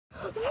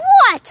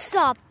What's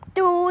up,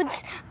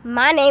 dudes?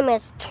 My name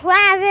is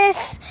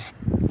Travis.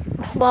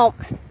 Well,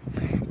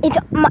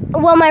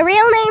 my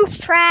real name's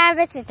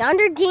Travis. It's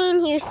under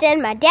Dean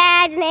Houston. My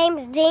dad's name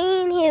is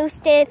Dean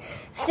Houston.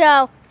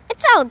 So,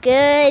 it's all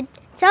good.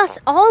 It's just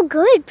all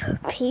good,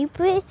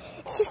 people.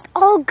 It's just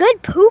all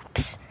good,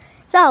 poops.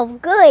 It's all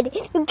good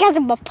because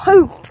of my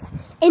poops.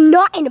 And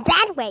not in a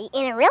bad way,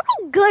 in a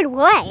really good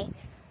way.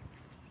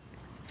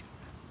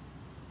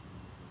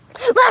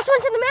 Last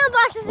one's in the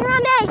mailbox is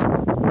around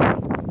 8.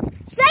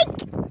 Psych!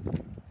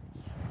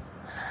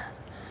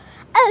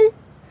 I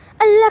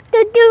like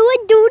to do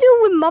a doo-doo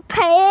with my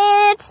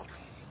pants.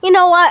 You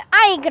know what?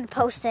 I ain't gonna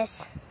post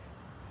this.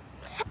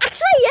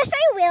 Actually, yes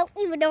I will,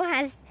 even though it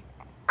has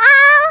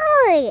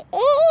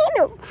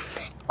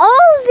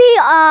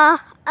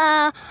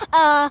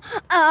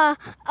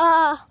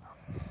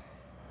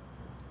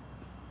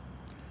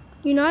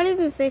You're not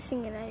even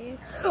facing it at you.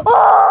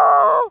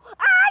 Oh!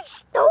 I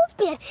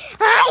stupid!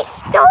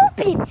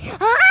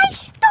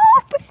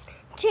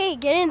 T,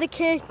 get in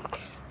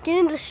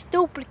the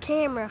stupid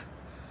camera.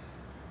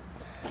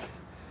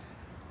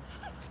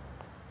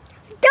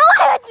 Don't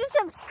hit the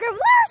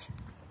subscribers!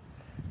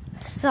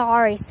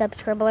 Sorry,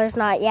 subscribers,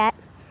 not yet.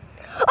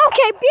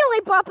 Okay,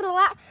 Billy Bopping a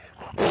lot.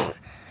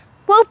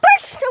 Well,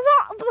 first of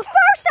all,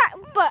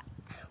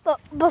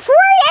 before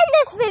I end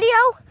this video,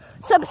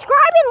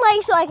 subscribe and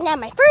like so I can have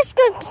my first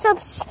good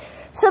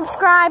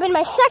subscribe and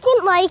my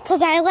second like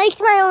because I liked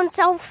my own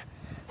self.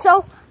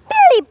 So,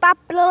 Billy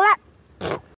Bopping a lot.